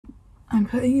I'm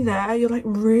putting you there. You're like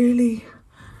really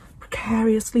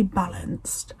precariously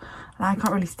balanced. And I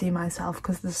can't really see myself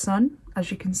because the sun,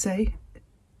 as you can see,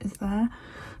 is there.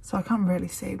 So I can't really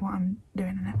see what I'm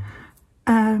doing in it.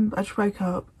 I just woke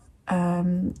up.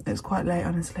 It was quite late,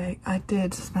 honestly. I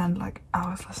did spend like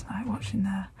hours last night watching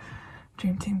the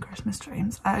Dream Team Christmas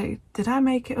streams. Did I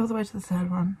make it all the way to the third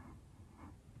one?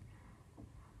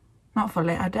 Not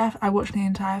fully. I watched the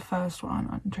entire first one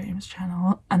on Dream's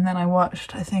channel, and then I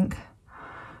watched, I think,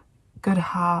 good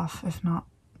half, if not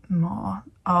more,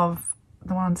 of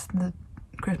the ones the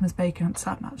Christmas Bacon on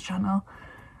Satnat's channel.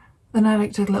 Then I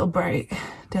like took a little break,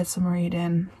 did some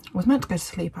reading, was meant to go to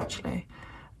sleep actually,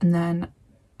 and then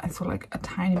I saw like a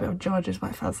tiny bit of George's,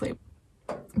 but I fell asleep.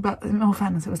 But in all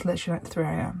fairness, it was literally like 3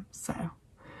 AM, so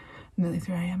nearly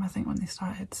 3 AM I think when they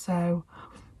started. So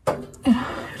in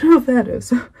all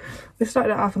fairness, they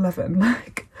started at 11:30.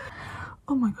 Like,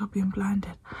 oh my god, being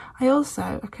blinded. I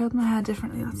curled my hair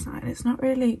differently last night, and it's not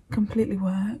really completely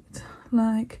worked.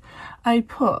 Like, I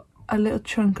put a little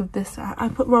chunk of this out. I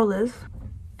put rollers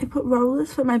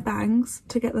for my bangs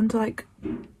to get them to like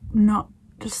not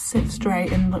just sit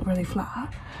straight and look really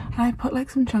flat. And I put like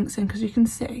some chunks in because you can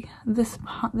see this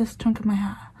chunk of my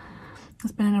hair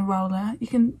has been in a roller. You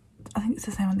can, I think it's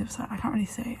the same on the other side. I can't really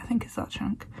see. I think it's that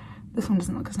chunk. This one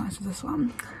doesn't look as nice as this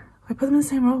one. I put them in the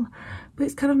same roller, but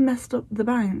it's kind of messed up the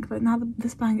bang. Like now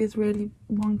this bang is really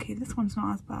wonky. This one's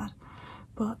not as bad,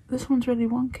 but this one's really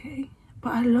wonky.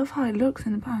 But I love how it looks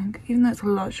in the bang, even though it's a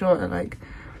lot shorter. Like,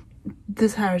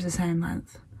 this hair is the same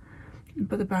length,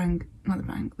 but the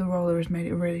roller has made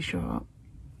it really short.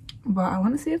 But I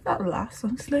want to see if that lasts,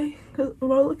 honestly, because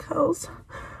roller curls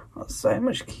are so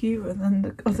much cuter than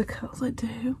the other curls I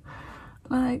do.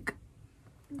 Like,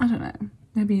 I don't know,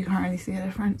 maybe you can't really see a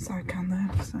difference. I can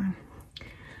though, so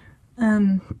I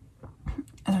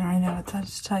don't really know how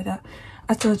to tell you that.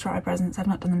 I still have to write my presents. I've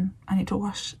not done them. I need to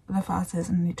wash the vases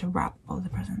and I need to wrap all the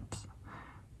presents.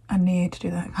 I need to do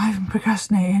that. I haven't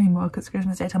procrastinated anymore because it's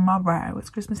Christmas Day tomorrow. It's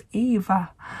Christmas Eve.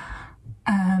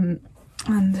 And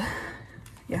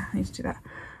yeah, I need to do that.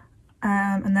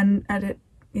 And then edit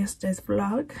yesterday's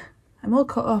vlog. I'm all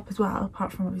caught up as well,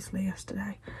 apart from obviously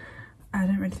yesterday. I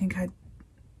don't really think I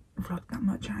vlogged that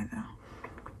much either.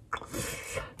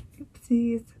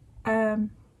 Oopsies.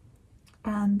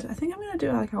 And I think I'm gonna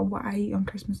do like a what I eat on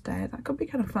Christmas Day. That could be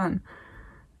kind of fun.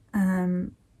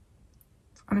 And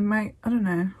it might, I don't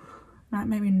know, might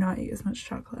maybe not eat as much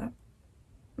chocolate.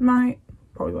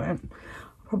 Probably won't.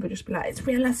 I'll probably just be like, it's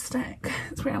realistic.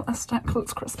 It's realistic because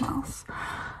it's Christmas.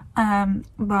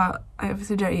 But I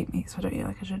obviously don't eat meat, so I don't eat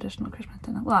like a traditional Christmas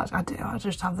dinner. Well, I do. I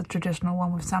just have the traditional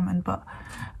one with salmon, but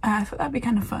I thought that'd be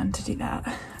kind of fun to do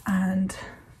that. And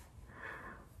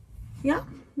yeah,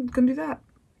 I'm gonna do that.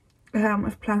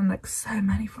 I've planned like so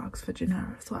many vlogs for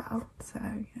Janera as well, so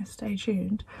you know, stay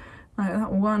tuned. Like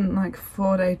that one like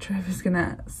 4-day trip is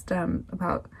gonna stem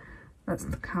about, let's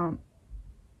count,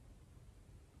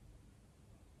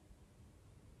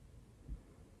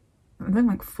 I think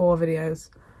like 4 videos.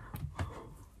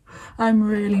 I'm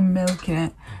really milking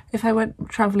it. If I went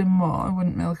travelling more, I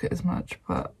wouldn't milk it as much,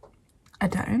 but I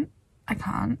can't,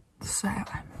 so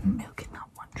I'm milking that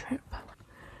one trip.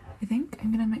 I think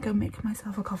I'm gonna go make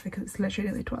myself a coffee because it's literally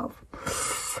nearly 12.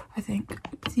 I think.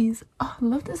 Oopsies. Oh, I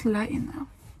love this lighting though.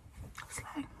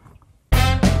 Slay.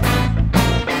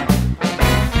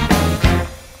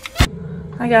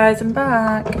 Hi guys, I'm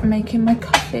back. I'm making my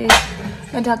coffee.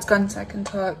 My dad's gone so I can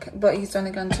talk, but he's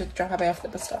only gone to drop Abby off at the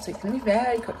bus stop, so he's gonna be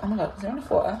very quick. Oh my god, is there enough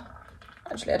water?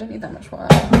 Actually, I don't need that much water.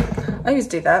 I always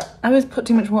do that. I always put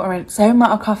too much water in. Same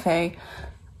amount of coffee,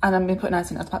 and I'm gonna put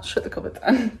ice in. I was about to shut the cupboard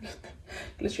then.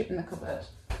 Literally in the cupboard.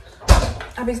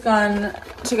 Abby's gone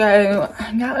to go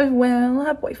hang out with Will,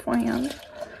 her boyfriend.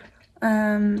 So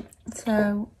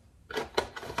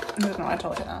I don't know why I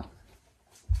told you that.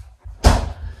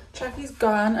 Chucky's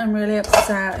gone. I'm really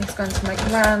upset. He's gone to my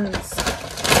grand's.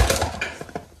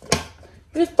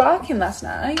 He was barking last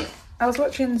night. I was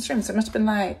watching the stream, so it must have been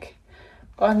like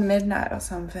on midnight or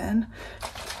something.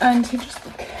 And he just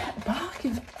kept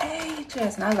barking for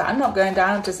ages. And I was like, I'm not going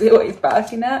down to see what he's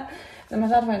barking at. Then my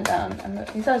dad went down and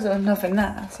he says there was nothing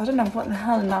there. So I don't know what the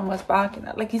hell the man was barking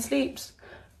at. Like, he sleeps,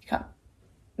 you can't,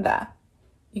 there.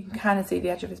 You can kind of see the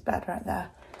edge of his bed right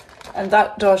there. And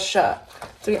that door's shut.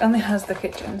 So he only has the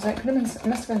kitchen. So it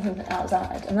must have been something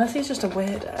outside. Unless he's just a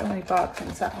weirdo when he barks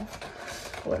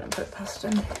himself. I wouldn't put it past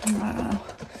him. I don't know.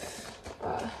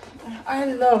 But I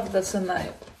love the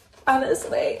sunlight.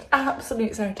 Honestly,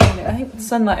 absolute serotonin. I think the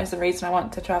sunlight is the reason I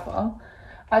want to travel.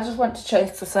 I just want to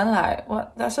chase the sunlight.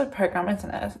 What? That's a program, isn't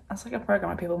it? That's like a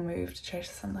program where people move to chase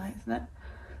the sunlight, isn't it?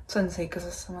 Sunseekers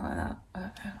or something like that. I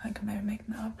don't know, like maybe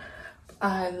making that up.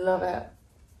 I love it.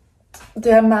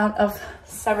 The amount of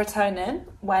serotonin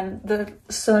when the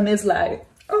sun is low.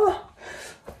 Oh,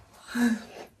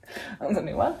 that's a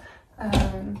new one.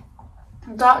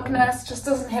 Darkness just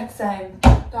doesn't hit the same.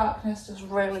 Darkness just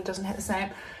really doesn't hit the same.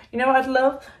 You know what I'd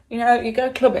love? You know, you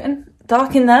go clubbing,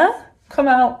 dark in there, come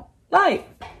out light.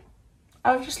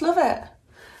 I would just love it.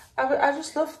 I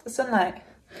just love the sunlight.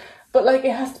 But like,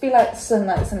 it has to be like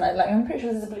sunlight. Like, I'm pretty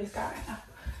sure there's a blue sky right now.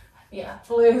 Yeah,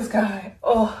 blue sky.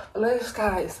 Oh, blue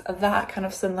skies are that kind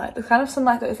of sunlight. The kind of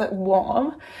sunlight that is like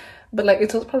warm, but like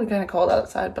it's also probably kind of cold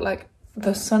outside, but like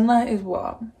the sunlight is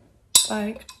warm.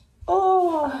 Like,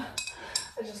 oh,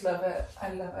 I just love it.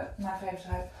 I love it. My favourite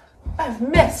type. I've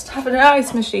missed having an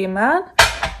ice machine, man.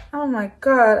 Oh my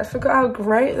god, I forgot how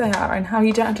great they are and how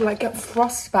you don't have to like get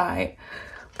frostbite.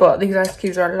 But these ice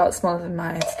cubes are a lot smaller than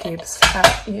my ice cubes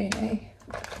at uni.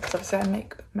 So obviously I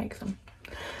make them.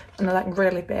 And they're like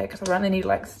really big, so I only need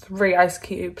like 3 ice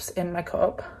cubes in my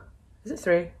cup. Is it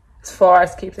 3? It's 4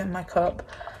 ice cubes in my cup.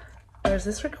 Whereas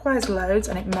this requires loads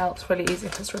and it melts really easy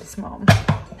if it's really small.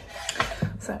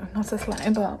 So not as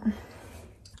light, but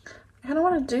I kind of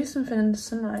want to do something in the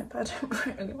sunlight, but I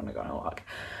don't really want to go on a walk.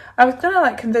 I was gonna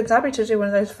like convince Abby to do one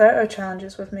of those photo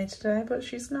challenges with me today, but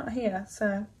she's not here,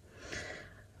 so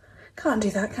can't do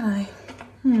that, can I?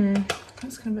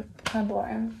 That's gonna be kind of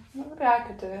boring. Maybe I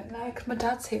could do it. No, because my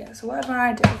dad's here, so whatever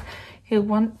I do, he'll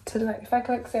want to like, if I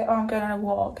could like say, oh, I'm going on a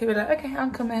walk, he'll be like, okay,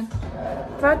 I'm coming.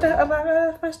 Have I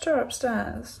left my straw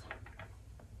upstairs?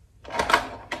 I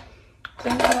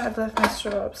think I might have left my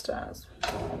straw upstairs.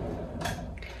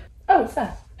 Oh, it's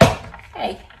there.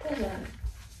 Hey, brilliant.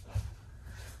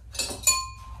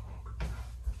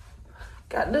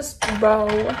 Got this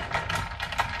roll.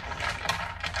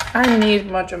 I need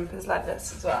more jumpers like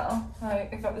this as well.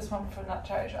 Like, I got this one from that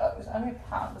charity shop. It was only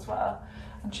 £1 as well.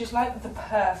 And she's like the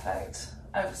perfect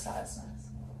oversized size.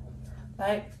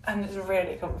 Like, and it's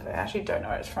really comfy. I actually don't know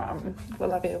where it's from.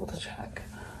 Will I be able to check?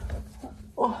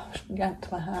 Oh, I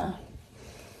yanked my hair.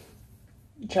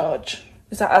 George.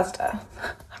 Is that Asda?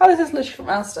 How is this literally from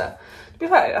Asda? To be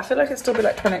fair, I feel like it'd still be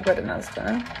like 20 quid in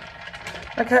Asda.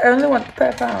 Like, I only want to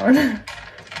pay £1.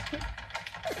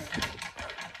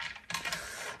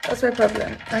 That's my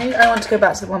problem. I want to go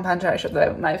back to the £1 charity shop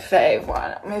though. My fave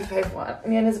one.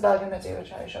 Me and Isabel are going to do a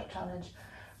charity shop challenge.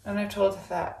 And I've told her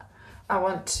that I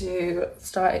want to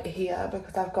start it here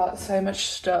because I've got so much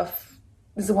stuff.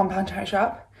 This is a £1 charity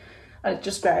shop. And it's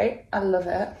just great. I love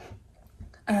it.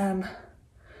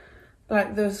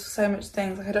 Like, there's so much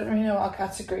things. Like, I don't really know what our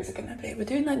categories are going to be. We're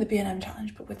doing like the B&M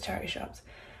challenge, but with charity shops.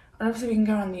 And obviously we can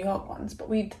go on New York ones, but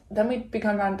we'd be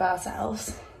going around by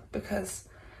ourselves because,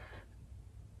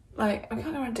 like, we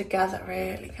can't go around together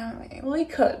really, can we? Well, we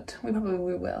could. We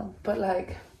probably will. But,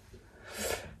 like,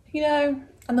 you know,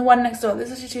 and the one next door,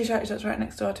 there's actually 2 charity shops right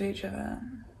next door to each other.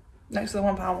 Next to the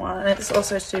 £1 one, and it's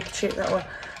also super cheap, that one.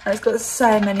 And it's got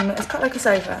so many, it's got like a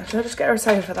sofa. Should I just get her a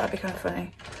sofa? That'd be kind of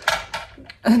funny.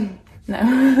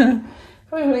 No.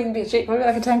 Probably wouldn't even be cheap, probably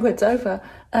like a 10 quid sofa.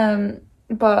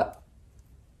 But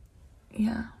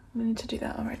yeah, we need to do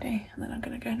that already. And then I'm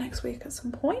gonna go next week at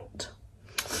some point.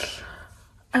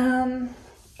 Oh,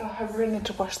 I really need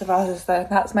to wash the vases though.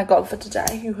 That's my goal for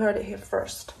today. You heard it here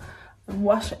first. I'm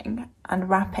washing and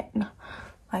wrapping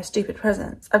my stupid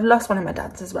presents. I've lost one of my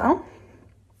dad's as well.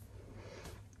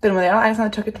 Don't know where they are. I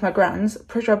accidentally took it to my grand's.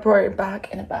 Pretty sure I brought it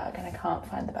back in a bag and I can't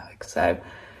find the bag. So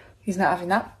he's not having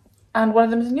that. And one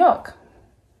of them is in York.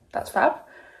 That's fab.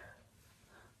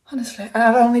 Honestly. And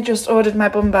I've only just ordered my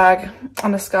bum bag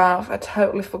and a scarf. I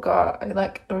totally forgot.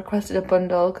 I requested a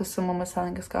bundle because someone was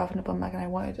selling a scarf and a bum bag and I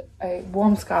wanted a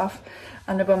warm scarf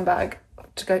and a bum bag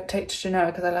to go take to Genoa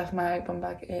because I left my bum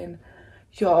bag in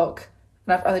York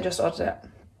and I've only just ordered it.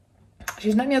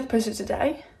 She's not able to post it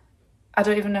today. I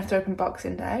don't even know if they're open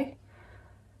Boxing Day.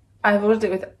 I've ordered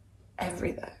it with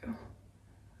every though.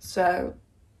 So,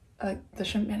 like, there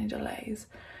shouldn't be any delays.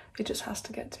 It just has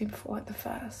to get to me before like the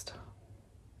 1st.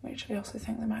 Which I also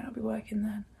think they might not be working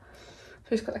then.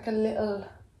 So it's got like a little,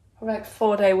 like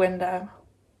 4-day window.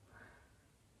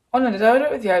 Oh no, did I order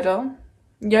it with Yodel?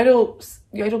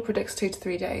 Yodel predicts 2 to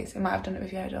 3 days. It might have done it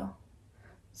with Yodel.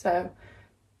 So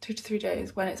 2 to 3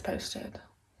 days when it's posted.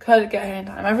 Could it get here in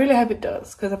time? I really hope it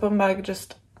does, because a bum bag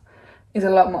just is a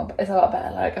lot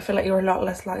better. Like, I feel like you're a lot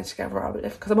less likely to get robbed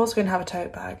because I'm also going to have a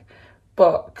tote bag,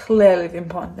 but clearly the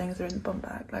important things are in the bum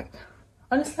bag. Like,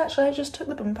 honestly, actually, I just took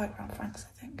the bum bag around Frank's,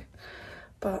 I think,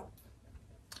 but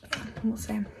yeah, we'll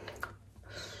see. I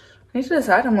need to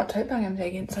decide on what tote bag I'm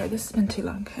taking. Sorry, this has been too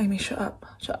long. Amy, shut up.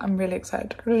 I'm really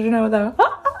excited. Did you know what that was?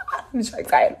 I'm so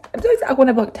excited. I'm so excited. I want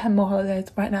to book 10 more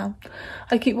holidays right now.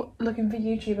 I keep looking for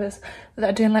YouTubers that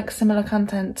are doing like similar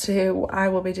content to what I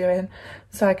will be doing,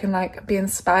 so I can like be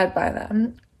inspired by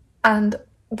them. And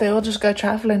they all just go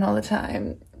traveling all the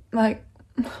time. Like,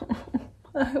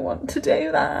 I want to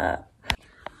do that.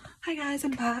 Hi guys,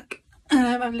 I'm back.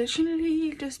 I've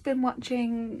literally just been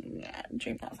watching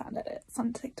Dream That Found Edits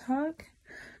on TikTok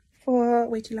for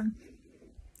way too long.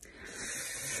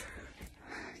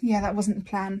 Yeah, that wasn't the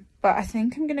plan, but I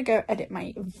think I'm gonna go edit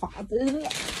my vlog. I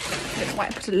don't know why I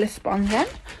put a lisp on again.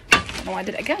 I don't know why I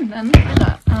did it again then. Like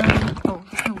that. Oh,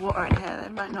 there's no water in here. They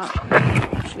might not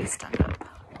actually stand up.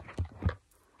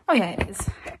 Oh yeah, it is.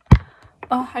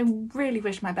 Oh, I really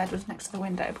wish my bed was next to the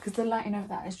window because the lighting over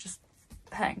that is just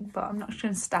paying, but I'm not just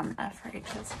gonna stand there for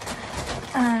ages.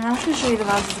 I'm just gonna show you the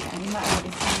vases again. You might have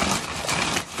already seen them.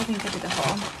 I think I did a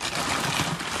haul.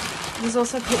 There's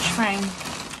also a picture frame,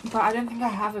 but I don't think I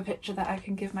have a picture that I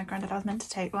can give my granddad. I was meant to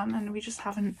take one and we just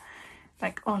haven't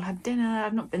like all had dinner.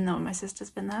 I've not been there when my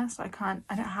sister's been there, so I don't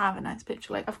have a nice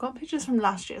picture. Like I've got pictures from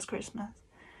last year's Christmas,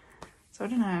 so I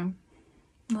don't know.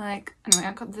 Like anyway,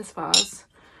 I got this vase.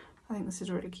 I think this is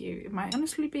really cute. It might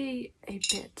honestly be a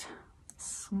bit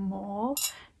small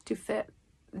to fit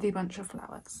the bunch of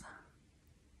flowers.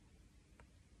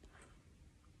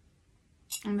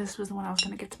 And this was the one I was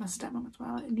going to give to my stepmom as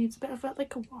well. It needs a bit of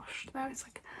like a wash though. It's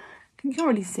like, you can't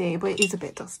really see, but it is a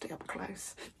bit dusty up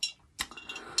close.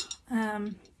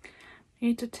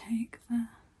 Need to take the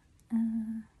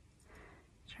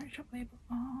cherry shop label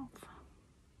off.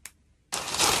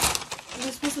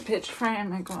 This was the picture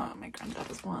frame I got my granddad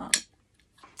as well.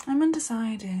 I'm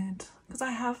undecided because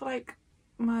I have like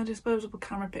my disposable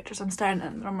camera pictures. I'm staring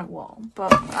at them on my wall,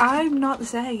 but I'm not the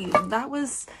same. That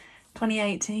was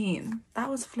 2018. That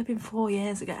was flipping 4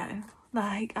 years ago.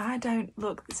 Like I don't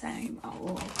look the same at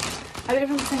all. I don't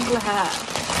even have single hair,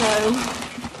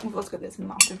 so we've also got this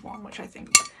massive one which I think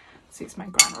suits my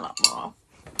gran a lot more.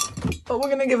 But we're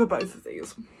gonna give her both of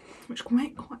these, which can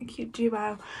make quite a cute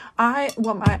duo. I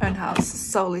want my own house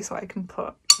solely so I can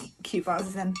put cute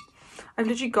vases in. I've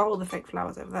literally got all the fake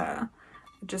flowers over there.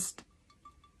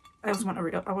 I always want a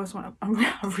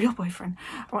real boyfriend.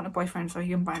 I want a boyfriend so he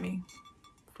can buy me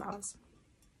flowers.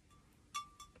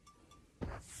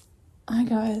 Hi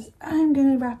guys, I'm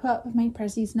gonna wrap up with my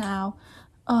prezzies now.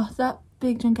 Oh, that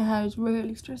big chunk of hair is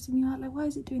really stressing me out. Like, why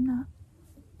is it doing that?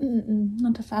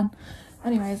 Not a fan.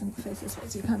 Anyways, I'm gonna face this way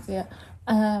so you can't see it.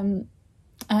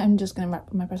 I'm just gonna wrap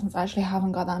up my presents. I actually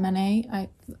haven't got that many.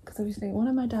 Because obviously one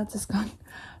of my dads has gone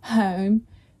home.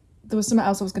 There was something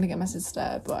else I was gonna get my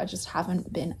sister, but I just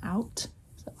haven't been out,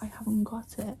 so I haven't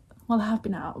got it. Well, I have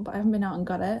been out, but I haven't been out and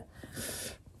got it.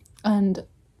 And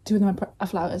two of them are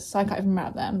flowers, so I can't even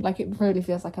wrap them. Like, it really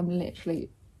feels like I'm literally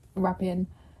wrapping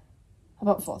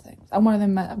about 4 things. And one of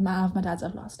them, my dad's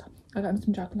I've lost. I got him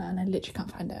some chocolate and I literally can't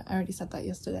find it. I already said that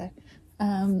yesterday.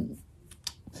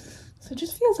 So it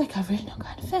just feels like I've really not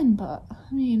kind of in, but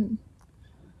I mean,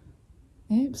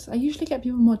 oops. I usually get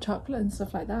people more chocolate and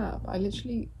stuff like that, but I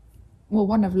literally, well,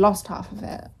 one, I've lost half of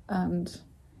it, and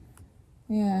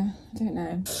yeah, I don't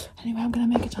know. Anyway, I'm gonna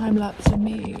make a time lapse of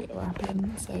me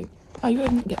wrapping, so oh, you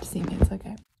wouldn't get to see me, it's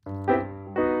okay.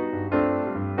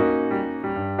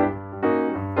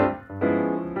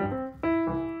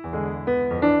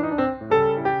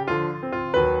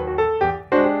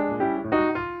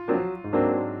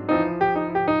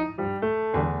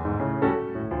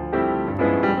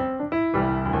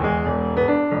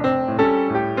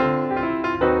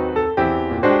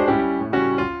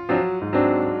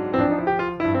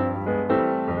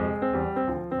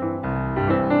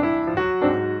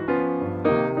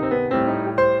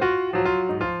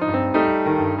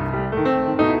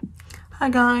 Hi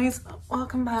guys,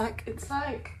 welcome back. It's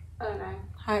like, I don't know,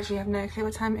 I actually have no clue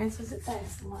what time it is. Does it say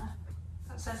somewhere?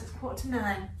 That says it's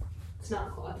 8:45. It's not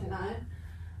 8:45.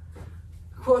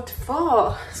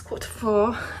 4:45. It's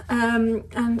 4:45.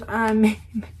 And I'm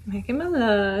making my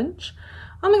lunch.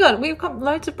 Oh my god, we've got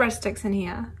loads of breast sticks in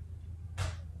here.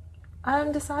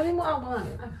 I'm deciding what I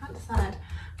want. I can't decide.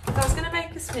 So I was gonna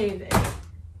make a smoothie.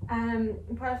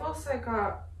 But I've also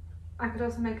got, I could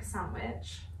also make a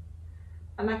sandwich.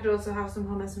 And I could also have some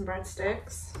hummus and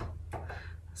breadsticks.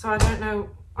 So I don't know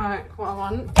what I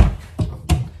want.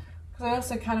 Because I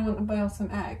also kind of want to boil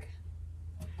some egg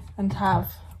and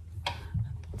have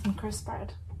some crisp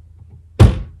bread.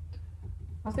 I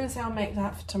was going to say I'll make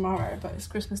that for tomorrow, but it's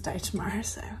Christmas Day tomorrow,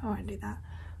 so I won't do that.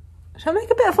 Shall I make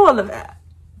a bit of all of it?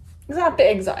 Is that a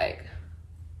bit exotic?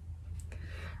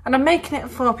 And I'm making it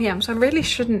at 4 PM, so I really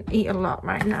shouldn't eat a lot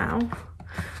right now.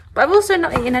 But I've also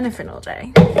not eaten anything all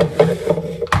day.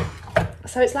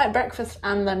 So it's like breakfast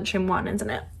and lunch in one, isn't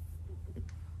it?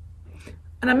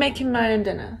 And I'm making my own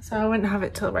dinner, so I wouldn't have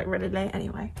it till like really late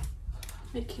anyway.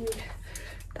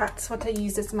 That's what I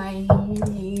use as my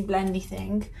blendy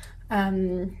thing.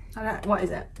 What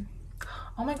is it?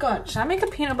 Oh my god, should I make a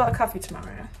peanut butter coffee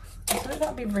tomorrow? I thought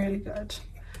that'd be really good.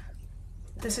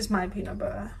 This is my peanut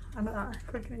butter. How about that?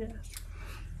 Quickly, yes.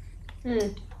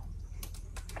 It's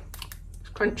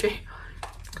crunchy.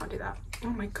 Can't do that. Oh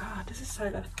my god, this is so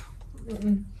good.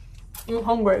 I'm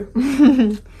hungry.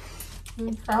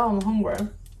 I'm hungry.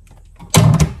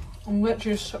 I'm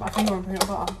literally just stuck my finger on peanut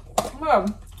butter. Oh my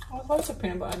god, there's loads of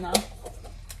peanut butter in there.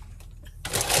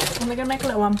 I'm gonna make a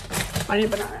little one. I need a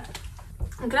banana.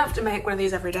 I'm gonna have to make one of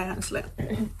these every day, honestly.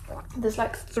 There's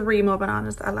like 3 more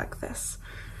bananas that are like this,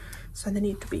 so they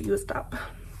need to be used up.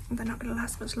 They're not gonna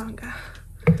last much longer.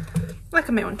 I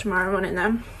can make one tomorrow morning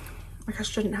then. Like, I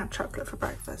shouldn't have chocolate for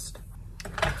breakfast.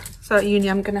 So at uni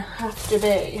I'm gonna have to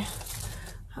be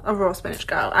a raw spinach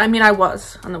girl. I mean, I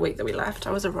was on the week that we left.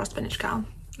 I was a raw spinach girl.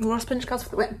 Raw spinach girls for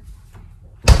the win.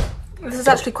 This is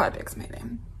actually quite a big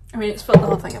smoothie. I mean, it's filled the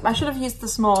whole thing up. I should have used the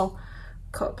small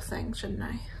cup thing, shouldn't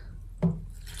I?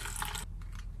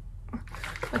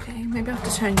 Okay, maybe I have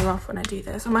to turn you off when I do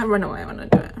this. I might run away when I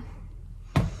do it.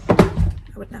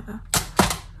 I would never.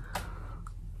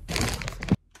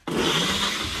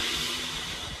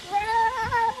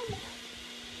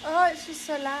 Oh, it's just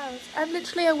so loud. I'm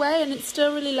literally away and it's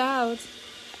still really loud.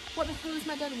 What the hell is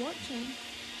my dad watching?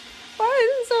 Why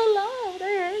is it so loud?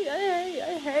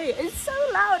 I hate. It's so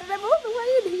loud and I'm all the way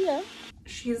in here.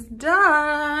 She's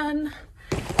done.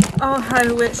 Oh,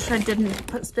 I wish I didn't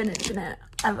put spinach in it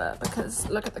ever, because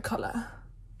look at the colour.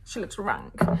 She looks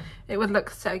rank. It would look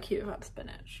so cute without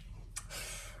spinach.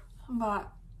 But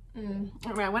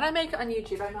anyway, when I make it on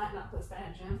YouTube, I might not put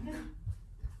spinach in.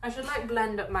 I should like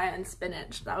blend up my own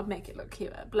spinach. That would make it look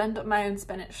cuter. Blend up my own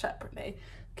spinach separately.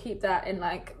 Keep that in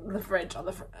like the fridge or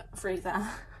the freezer,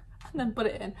 and then put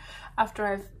it in after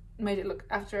I've made it look.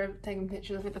 After I've taken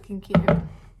pictures of it looking cute.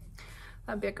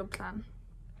 That'd be a good plan.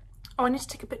 Oh, I need to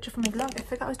take a picture for my vlog. I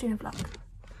forgot I was doing a vlog.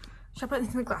 Should I put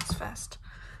this in the glass first?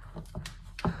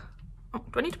 Oh,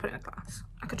 do I need to put it in a glass?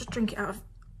 I could just drink it out of...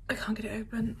 I can't get it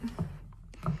open.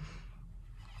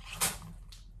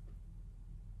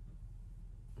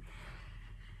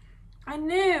 I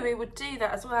knew we would do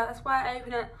that as well. That's why I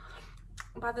opened it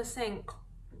by the sink.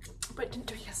 But it didn't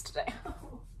do it yesterday.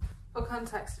 For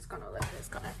context, it's gone all over. It's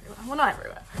gone everywhere. Well, not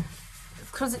everywhere.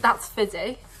 It's because that's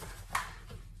fizzy.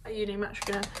 At uni, I'm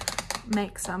actually going to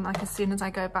make some like as soon as I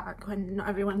go back when not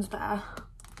everyone's there.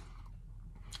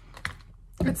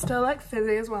 It's still like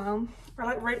fizzy as well.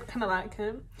 I like kind of like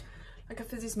it, like a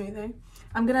fizzy smoothie.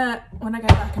 I'm gonna, when I go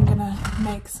back, I'm gonna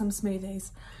make some smoothies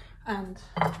and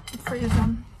freeze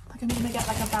them. Like I'm gonna get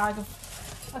like a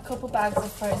couple bags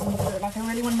of frozen fruit. Like I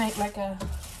really want to make like a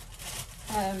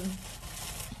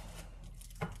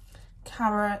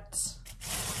carrot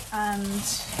and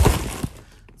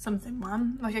something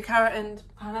one, like a carrot and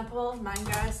pineapple,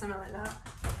 mango, something like that.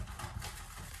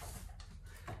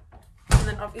 And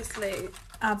then obviously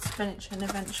add spinach in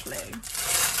eventually.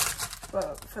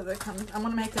 But for the I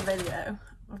want to make a video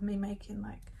of me making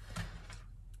like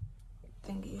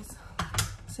thingies.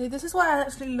 See, this is why I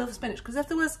actually love spinach, because if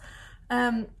there was,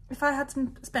 if I had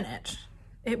some spinach,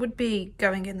 it would be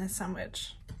going in this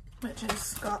sandwich, which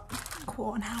has got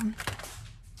corn ham.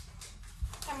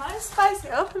 I might spice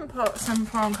it up and put some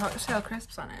prawn cocktail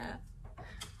crisps on it.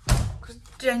 Because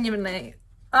genuinely,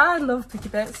 I love picky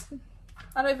bits.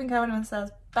 I don't think anyone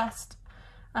says best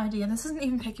idea. This isn't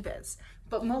even picky bits,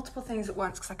 but multiple things at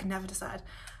once because I can never decide.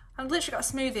 I've literally got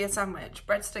a smoothie, a sandwich,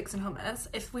 breadsticks and hummus.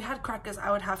 If we had crackers,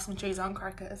 I would have some cheese on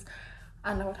crackers.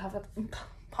 And I would have a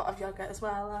pot of yogurt as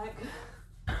well.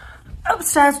 Like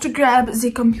upstairs to grab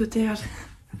the computer.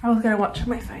 I was going to watch on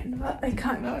my phone, but I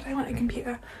can't go. I want a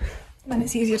computer. Then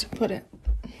it's easier to put it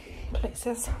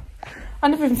places. I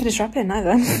never even finished wrapping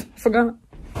either. I forgot.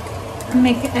 I'm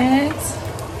making eggs.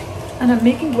 And I'm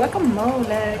making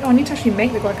guacamole. Oh, I need to actually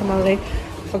make the guacamole.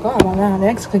 Forgot about that. The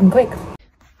eggs are cooking quick.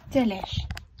 Delish.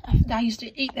 I used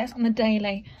to eat this on the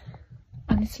daily.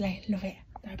 Honestly, love it.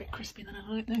 They're a bit crispy than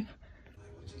I like though.